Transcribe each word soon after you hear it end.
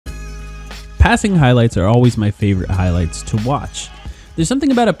Passing highlights are always my favorite highlights to watch. There's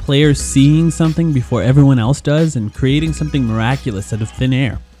something about a player seeing something before everyone else does and creating something miraculous out of thin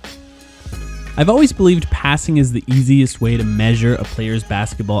air. I've always believed passing is the easiest way to measure a player's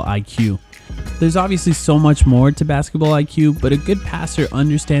basketball IQ. There's obviously so much more to basketball IQ, but a good passer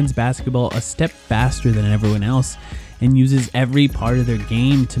understands basketball a step faster than everyone else and uses every part of their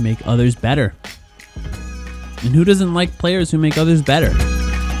game to make others better. And who doesn't like players who make others better?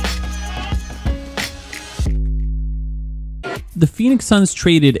 The Phoenix Suns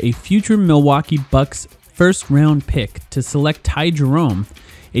traded a future Milwaukee Bucks first-round pick to select Ty Jerome,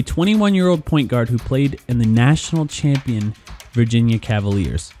 a 21-year-old point guard who played in the national champion Virginia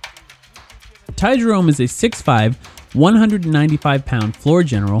Cavaliers. Ty Jerome is a 6'5", 195-pound floor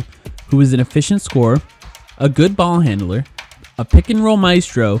general who is an efficient scorer, a good ball handler, a pick-and-roll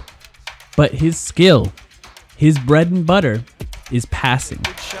maestro, but his skill, his bread and butter, is passing.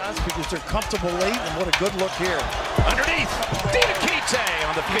 Good shots because they're comfortable late, and what a good look here. Underneath, Kite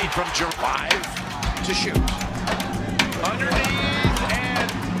on the feed from Jerome. 5 to shoot. Underneath,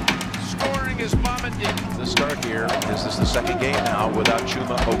 and scoring is Mom and Dick. The start here. This is the second game now without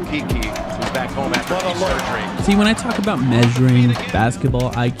Chuma Okeke, who's back home after knee surgery. See, when I talk about measuring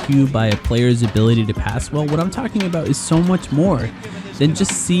basketball IQ by a player's ability to pass well, what I'm talking about is so much more than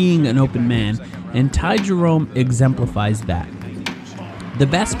just seeing an open man, and Ty Jerome exemplifies that. The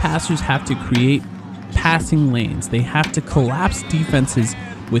best passers have to create passing lanes. They have to collapse defenses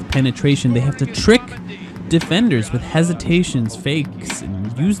with penetration. They have to trick defenders with hesitations, fakes,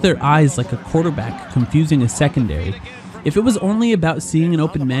 and use their eyes like a quarterback confusing a secondary. If it was only about seeing an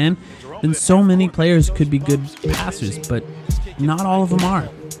open man, then so many players could be good passers, but not all of them are.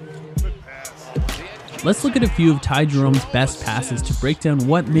 Let's look at a few of Ty Jerome's best passes to break down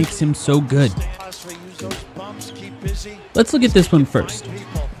what makes him so good. Let's look at this one first.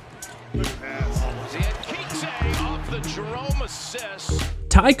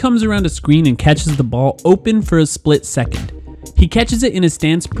 Ty comes around a screen and catches the ball open for a split second. He catches it in a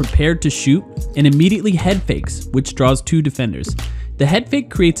stance prepared to shoot and immediately head fakes, which draws 2 defenders. The head fake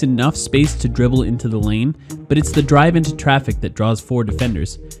creates enough space to dribble into the lane, but it's the drive into traffic that draws 4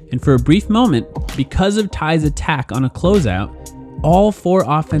 defenders. And for a brief moment, because of Ty's attack on a closeout, all 4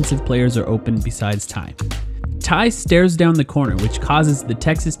 offensive players are open besides Ty. Ty stares down the corner, which causes the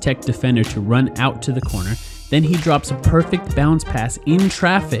Texas Tech defender to run out to the corner. Then he drops a perfect bounce pass in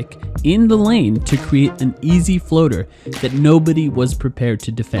traffic in the lane to create an easy floater that nobody was prepared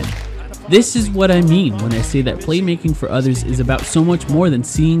to defend. This is what I mean when I say that playmaking for others is about so much more than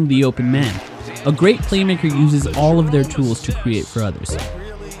seeing the open man. A great playmaker uses all of their tools to create for others.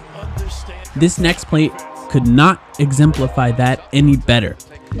 This next play could not exemplify that any better.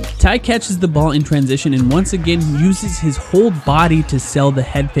 Ty catches the ball in transition and once again uses his whole body to sell the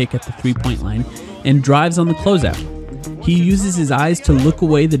head fake at the three-point line and drives on the closeout. He uses his eyes to look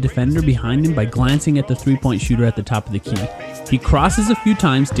away the defender behind him by glancing at the three-point shooter at the top of the key. He crosses a few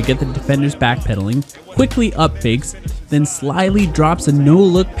times to get the defenders backpedaling, quickly up fakes, then slyly drops a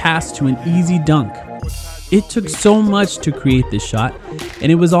no-look pass to an easy dunk. It took so much to create this shot,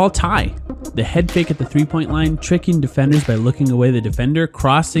 and it was all Ty. The head fake at the three-point line, tricking defenders by looking away the defender,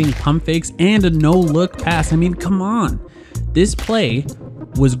 crossing, pump fakes, and a no-look pass. I mean, come on. This play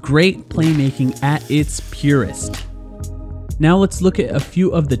was great playmaking at its purest. Now let's look at a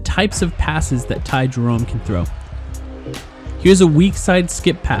few of the types of passes that Ty Jerome can throw. Here's a weak side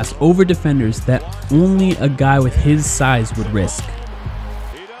skip pass over defenders that only a guy with his size would risk.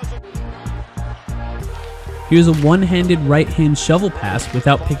 Here's a one-handed right-hand shovel pass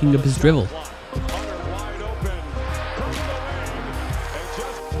without picking up his dribble.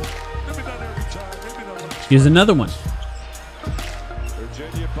 Here's another one.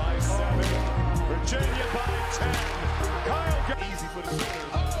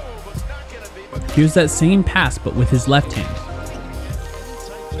 Here's that same pass, but with his left hand.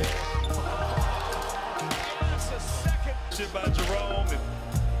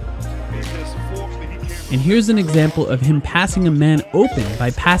 And here's an example of him passing a man open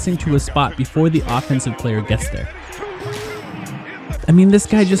by passing to a spot before the offensive player gets there. I mean, this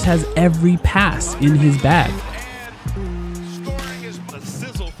guy just has every pass in his bag.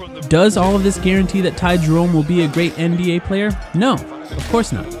 Does all of this guarantee that Ty Jerome will be a great NBA player? No, of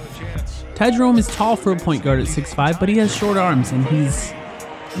course not. Ty Jerome is tall for a point guard at 6'5", but he has short arms and he's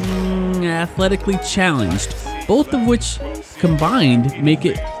athletically challenged, both of which combined make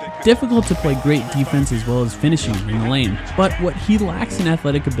it difficult to play great defense as well as finishing in the lane. But what he lacks in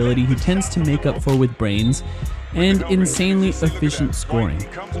athletic ability, he tends to make up for with brains and insanely efficient scoring.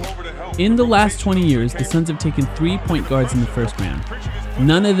 In the last 20 years, the Suns have taken 3 point guards in the first round.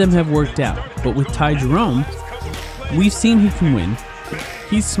 None of them have worked out, but with Ty Jerome, we've seen he can win.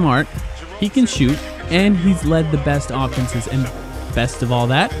 He's smart, he can shoot, and he's led the best offenses, and best of all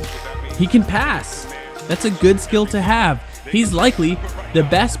that, he can pass. That's a good skill to have. He's likely the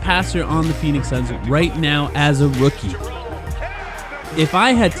best passer on the Phoenix Suns right now as a rookie. If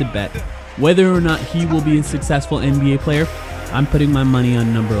I had to bet whether or not he will be a successful NBA player, I'm putting my money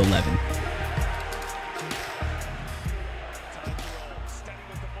on number 11.